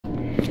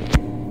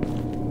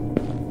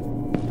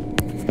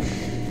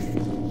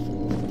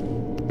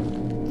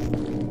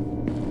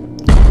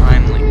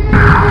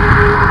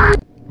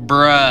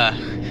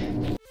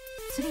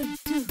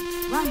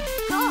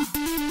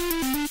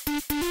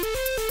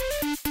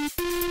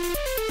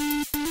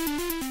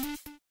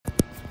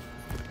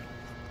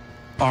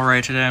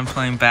Alright, today I'm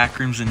playing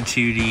Backrooms in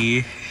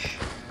 2D.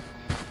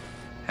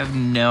 I have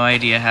no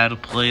idea how to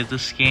play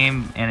this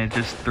game, and it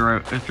just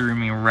threw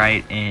me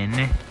right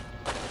in.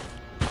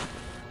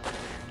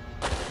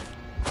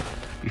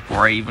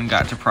 Before I even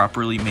got to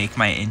properly make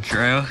my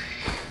intro.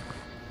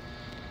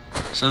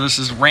 So this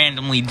is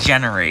randomly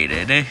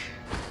generated.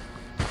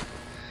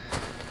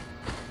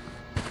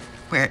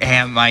 Where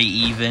am I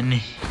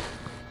even?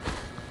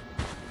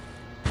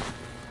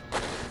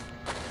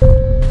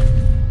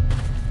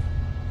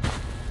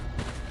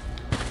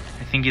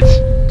 I think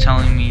it's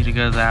telling me to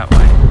go that way.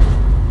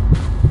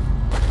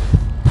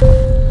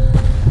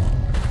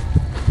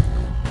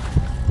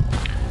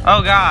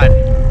 Oh God!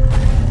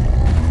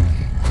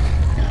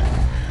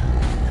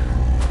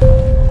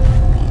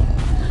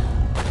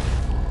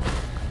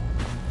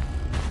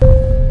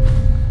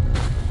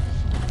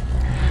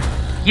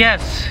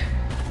 Yes!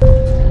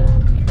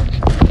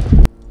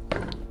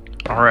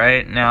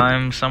 Alright, now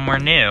I'm somewhere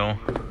new.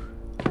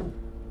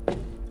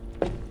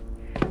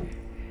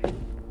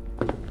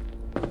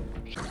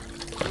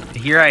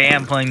 Here I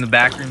am playing the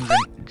Backrooms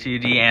in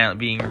 2D and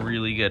being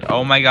really good.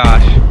 Oh my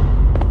gosh.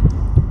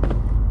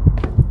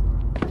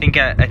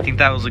 I think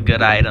that was a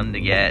good item to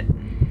get.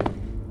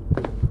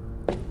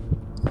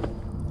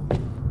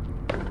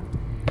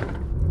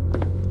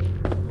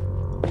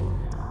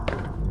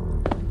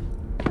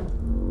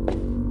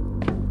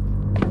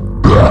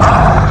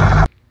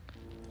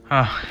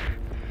 Oh.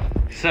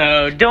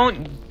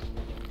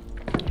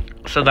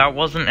 So that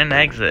wasn't an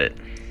exit.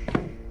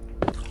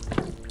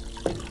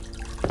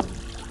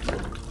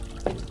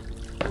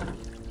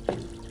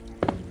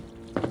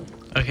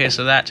 Okay,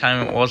 so that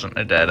time it wasn't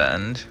a dead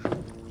end.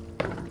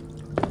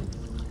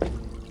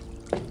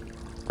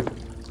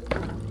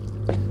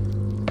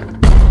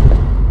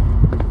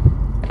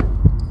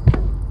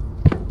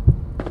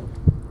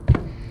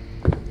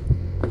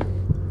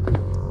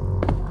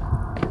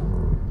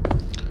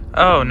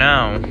 Oh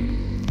no.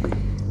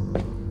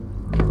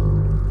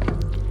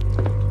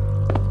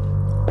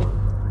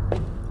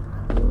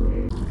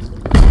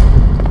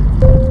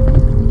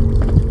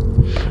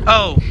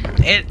 Oh,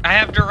 I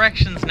have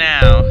directions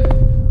now.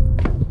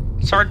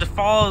 It's hard to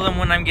follow them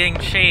when I'm getting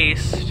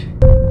chased.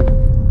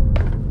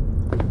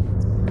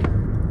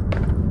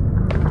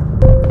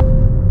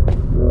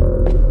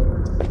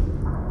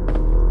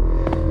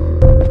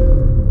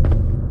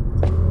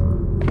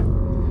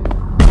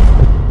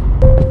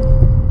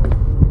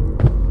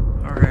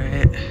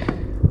 Alright.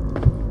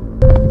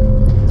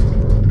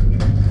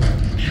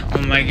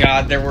 Oh my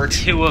God, there were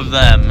two of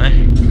them.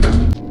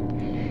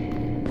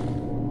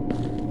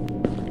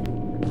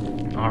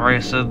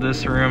 Alright, so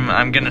this room,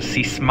 I'm gonna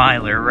see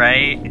Smiler,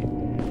 right?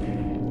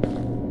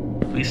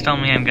 Please tell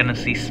me I'm gonna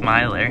see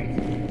Smiler.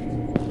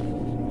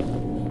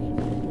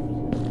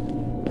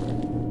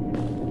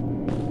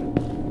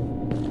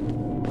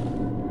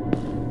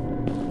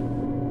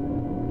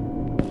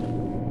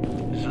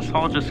 Is this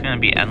hall just gonna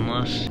be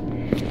endless?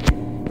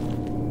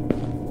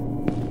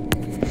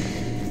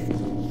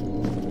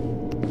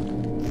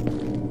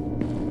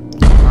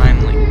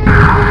 Finally.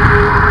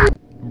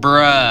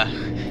 Bruh.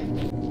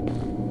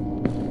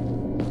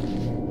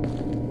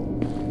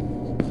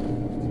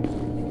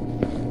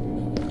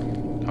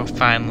 Oh,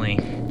 finally.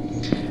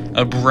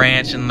 A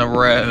branch in the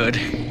road.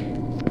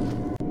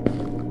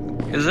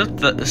 Is it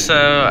the...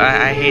 So,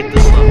 I hate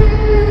this level.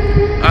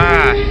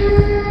 Ah!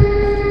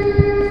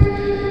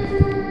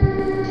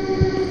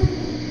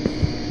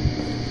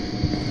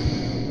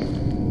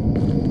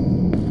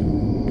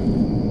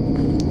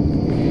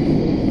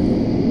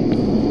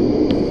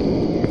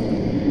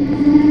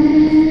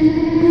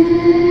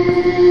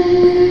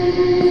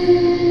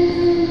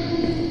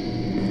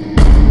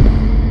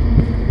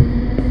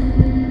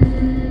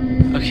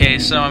 Okay,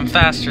 so I'm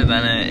faster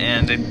than it,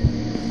 and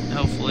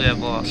hopefully I've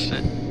lost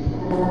it.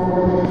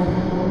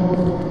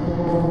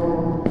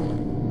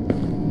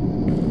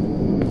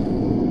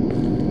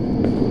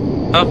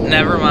 Oh,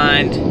 never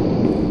mind.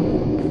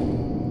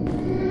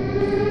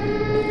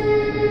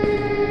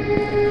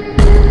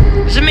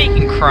 Is it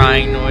making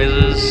crying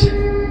noises?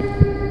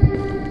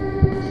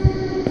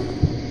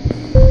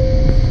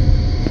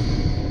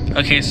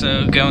 Okay,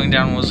 so going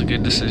down was a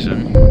good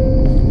decision.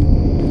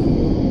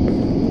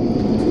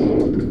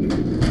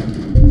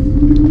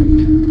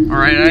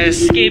 Alright, I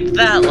escaped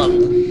that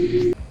level.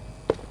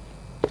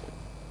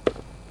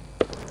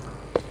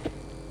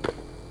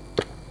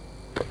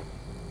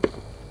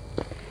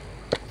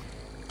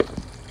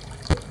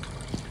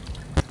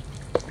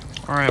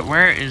 Alright,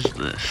 where is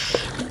this?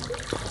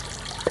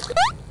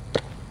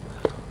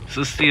 Is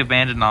this the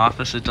abandoned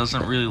office? It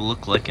doesn't really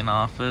look like an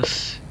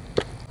office.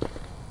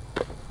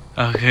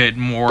 Oh good,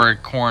 more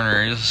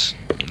corners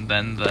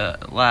than the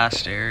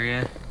last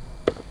area,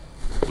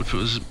 which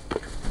was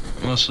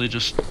mostly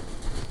just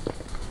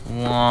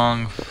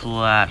long,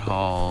 flat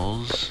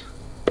halls.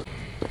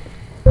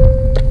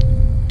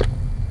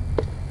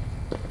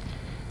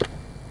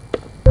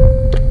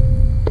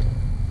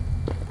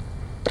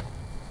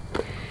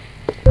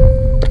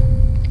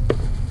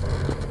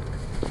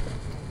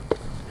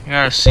 I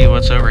gotta see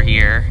what's over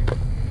here.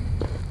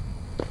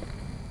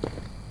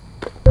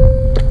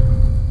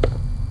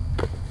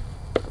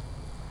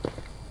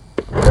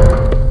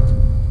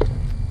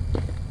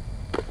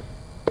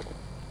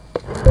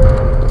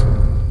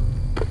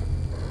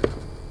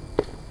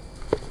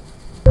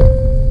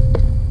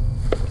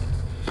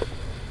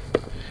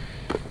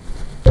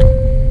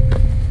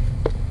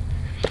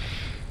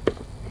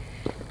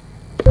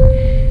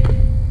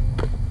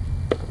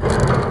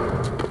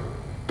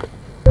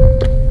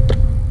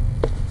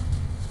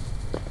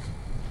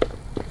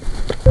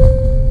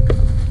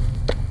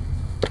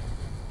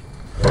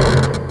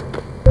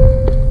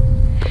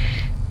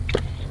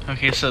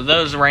 Okay, so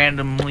those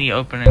randomly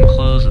open and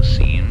close, it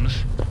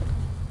seems.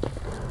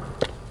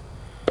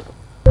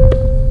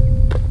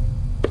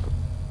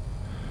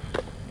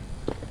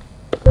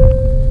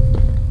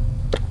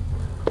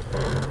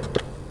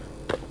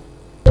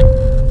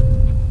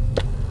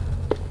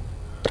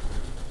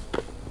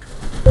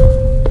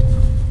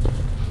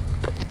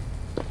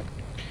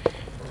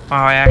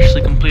 Wow, I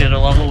actually completed a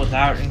level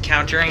without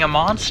encountering a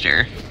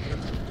monster.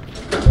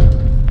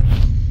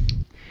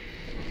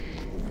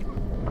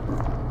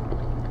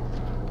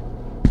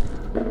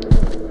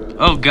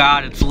 Oh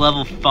god, it's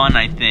level fun,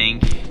 I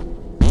think.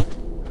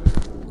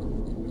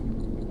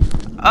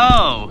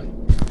 Oh!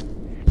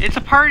 It's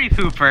a party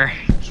pooper!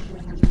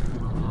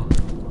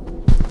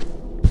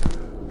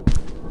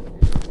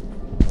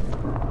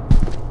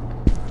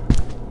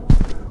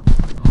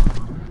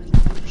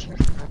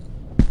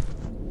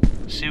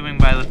 Assuming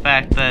by the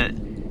fact that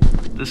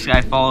this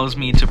guy follows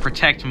me to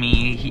protect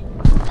me,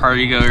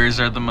 partygoers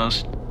are the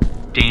most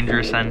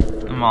dangerous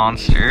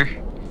monster.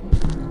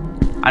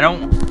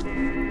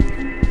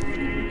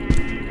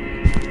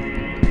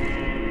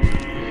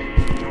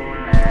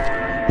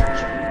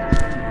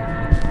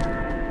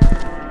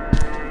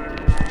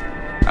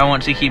 I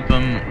want to keep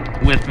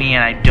him with me,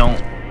 and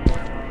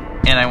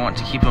I want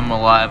to keep him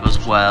alive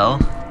as well.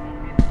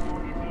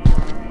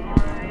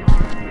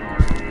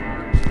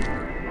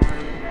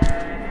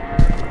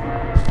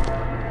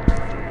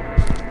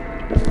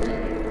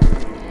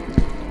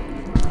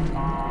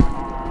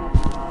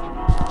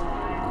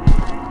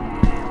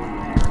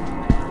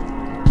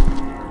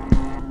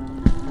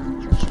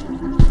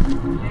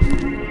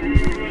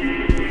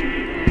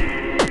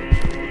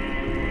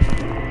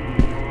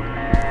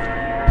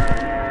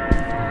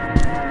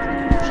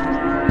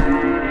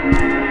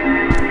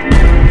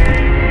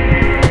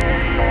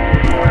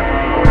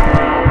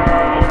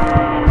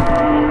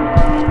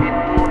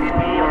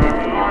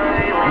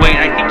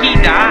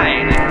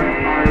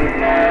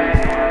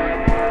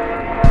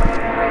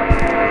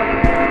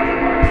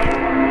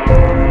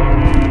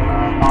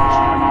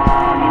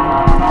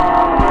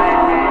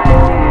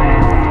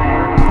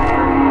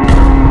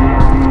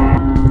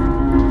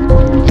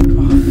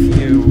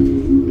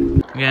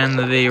 Again,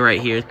 the video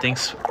right here.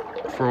 Thanks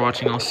for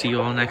watching. I'll see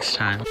you all next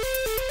time.